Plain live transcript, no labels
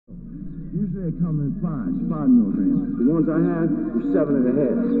Usually they come in 5 milligrams. The ones I had were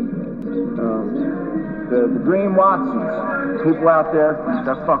 7.5. The green Watsons. People out there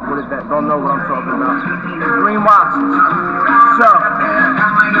that fuck with it that don't know what I'm talking about. The green Watsons. So,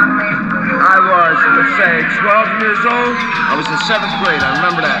 I was, let's say, 12 years old. I was in 7th grade. I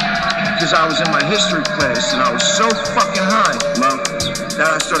remember that. Because I was in my history class and I was so fucking high, Mom,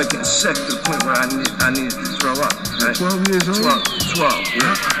 that I started getting sick to the point where I needed to throw up. Right? 12 years old? 12,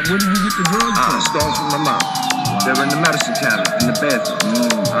 yeah. Where did you get the drugs from? I stole from my mom. They were in the medicine cabinet, in the bathroom.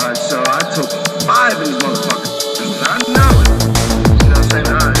 Alright, so I took 5 of these motherfuckers. I know it. You know what I'm saying?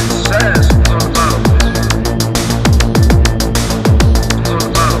 It says on the bottle. On the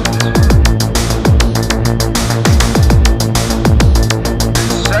bottle. It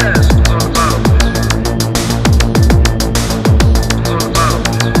says on the bottle. On the bottle.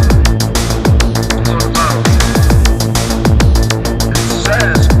 On the bottle. It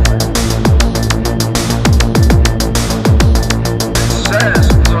says.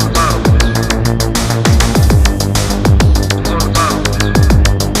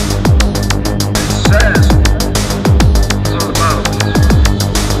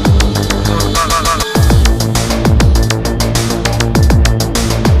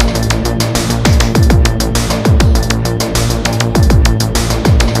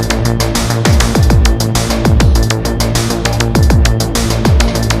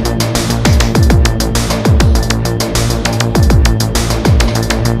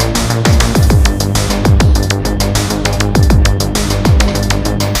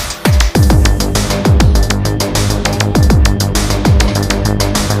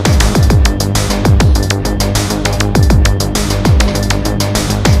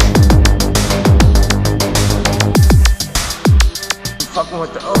 Fucking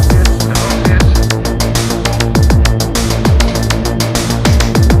with the